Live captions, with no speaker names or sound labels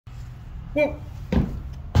Whoa!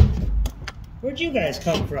 Where'd you guys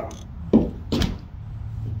come from?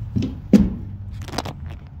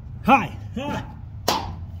 Hi!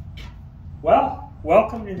 Well,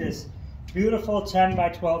 welcome to this beautiful 10 by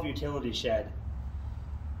 12 utility shed.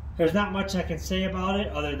 There's not much I can say about it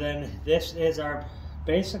other than this is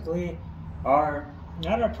basically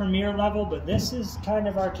not our premier level, but this is kind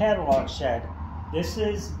of our catalog shed. This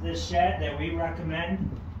is the shed that we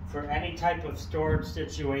recommend for any type of storage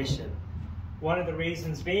situation. One of the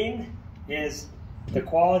reasons being is the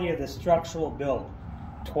quality of the structural build.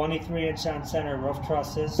 23-inch on center roof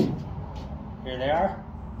trusses. Here they are.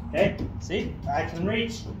 Okay, see, I can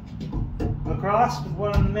reach across with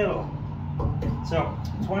one in the middle. So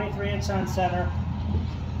 23-inch on center,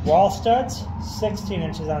 wall studs, 16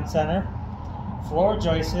 inches on center, floor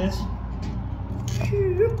joists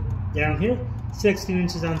down here, 16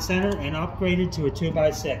 inches on center, and upgraded to a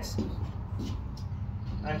 2x6.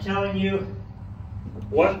 I'm telling you,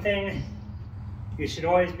 one thing you should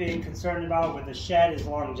always be concerned about with a shed is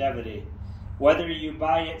longevity. Whether you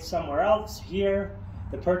buy it somewhere else, here,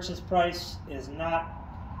 the purchase price is not,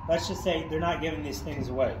 let's just say they're not giving these things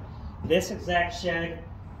away. This exact shed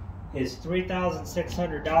is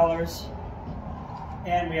 $3,600,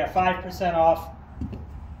 and we have 5% off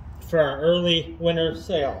for our early winter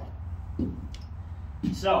sale.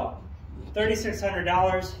 So,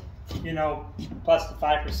 $3,600, you know, plus the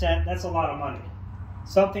 5%, that's a lot of money.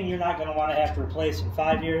 Something you're not going to want to have to replace in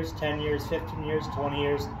 5 years, 10 years, 15 years, 20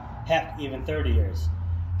 years, heck, even 30 years.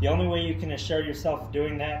 The only way you can assure yourself of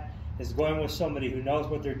doing that is going with somebody who knows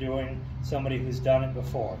what they're doing, somebody who's done it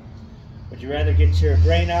before. Would you rather get your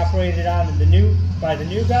brain operated on by the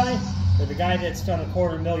new guy, or the guy that's done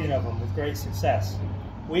 250,000 of them with great success?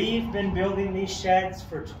 We've been building these sheds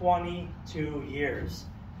for 22 years.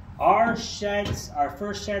 Our sheds, our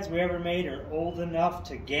first sheds we ever made, are old enough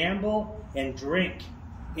to gamble and drink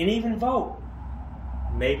and even vote.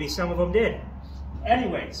 Maybe some of them did.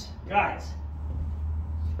 Anyways, guys,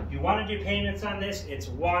 if you want to do payments on this, it's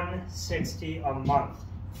 $160 a month.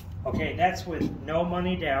 Okay, that's with no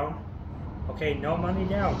money down. Okay, no money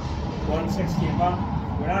down. $160 a month.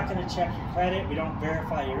 We're not going to check your credit. We don't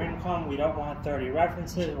verify your income. We don't want 30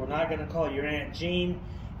 references. We're not going to call your Aunt Jean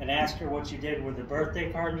and ask her what you did with the birthday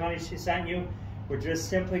card money she sent you. We're just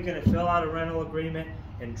simply going to fill out a rental agreement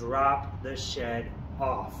and drop the shed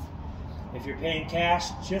off. If you're paying cash,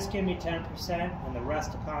 just give me 10% and the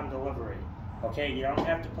rest upon delivery. Okay, you don't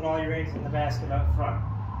have to put all your eggs in the basket up front.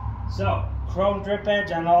 So, chrome drip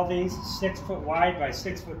edge on all these, 6 foot wide by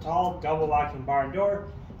 6 foot tall, double locking barn door,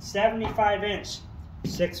 75-inch,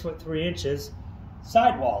 6 foot 3 inches,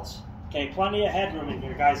 sidewalls. Okay, plenty of headroom in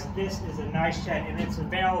here, guys. This is a nice shed, and it's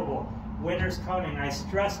available. Winter's coming. I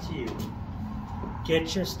stress to you,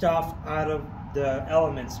 get your stuff out of the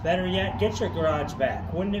elements. Better yet, get your garage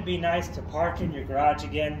back. Wouldn't it be nice to park in your garage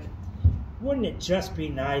again? Wouldn't it just be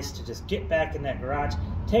nice to just get back in that garage,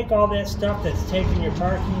 take all that stuff that's taking your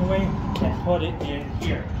parking away, and put it in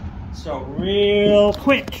here? So real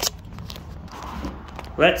quick,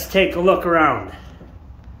 let's take a look around.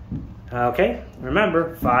 Okay,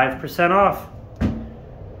 remember, 5% off.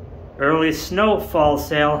 Early snowfall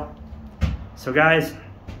sale. So guys,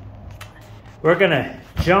 we're gonna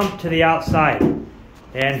jump to the outside.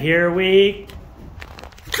 And here we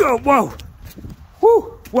go. Whoa,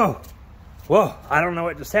 whoo, whoa, whoa. I don't know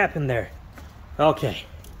what just happened there. Okay.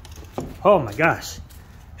 Oh my gosh,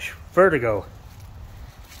 vertigo.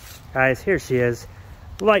 Guys, here she is.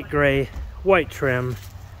 Light gray, white trim,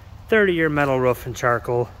 30-year metal roof and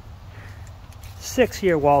charcoal.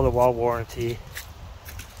 6-year wall-to-wall warranty,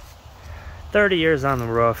 30 years on the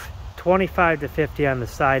roof, 25 to 50 on the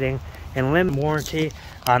siding, and limited warranty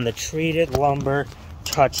on the treated lumber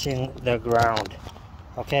touching the ground.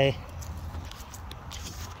 Okay?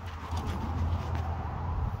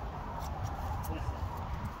 Listen,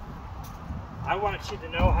 I want you to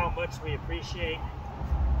know how much we appreciate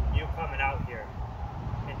you coming out here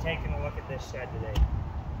and taking a look at this shed today.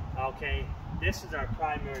 Okay? This is our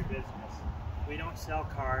primary business. We don't sell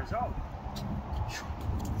cars. Oh,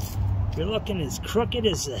 you're looking as crooked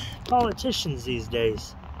as politicians these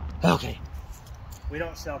days. Okay. We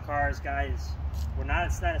don't sell cars, guys.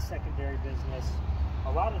 It's not a secondary business.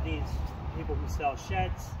 A lot of these people who sell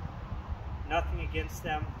sheds, nothing against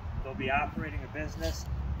them. They'll be operating a business.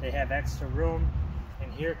 They have extra room.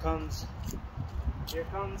 And here comes a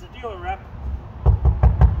dealer rep.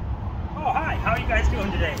 Oh, hi. How are you guys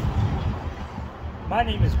doing today? My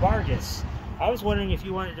name is Vargas. I was wondering if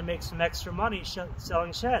you wanted to make some extra money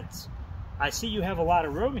selling sheds. I see you have a lot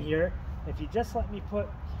of room here. If you just let me put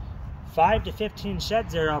 5 to 15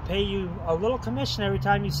 sheds there. I'll pay you a little commission every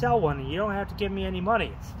time you sell one, and you don't have to give me any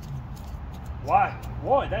money. Why?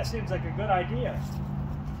 Boy, that seems like a good idea.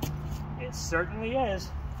 It certainly is.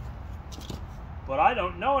 But I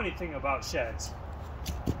don't know anything about sheds.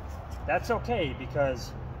 That's okay,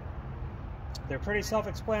 because they're pretty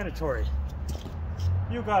self-explanatory.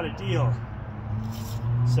 You got a deal.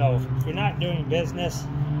 So if you're not doing business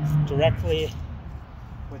directly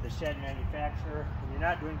with the shed manufacturer, and you're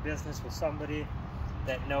not doing business with somebody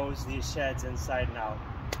that knows these sheds inside and out.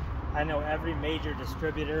 I know every major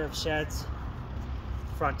distributor of sheds,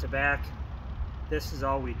 front to back. This is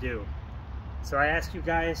all we do. So I ask you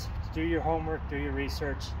guys to do your homework, do your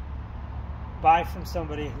research. Buy from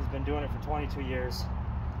somebody who's been doing it for 22 years.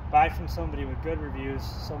 Buy from somebody with good reviews,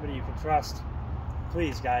 somebody you can trust.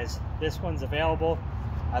 Please, guys, this one's available.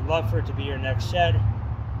 I'd love for it to be your next shed,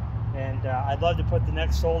 and I'd love to put the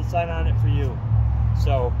next sold sign on it for you.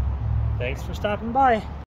 So, thanks for stopping by.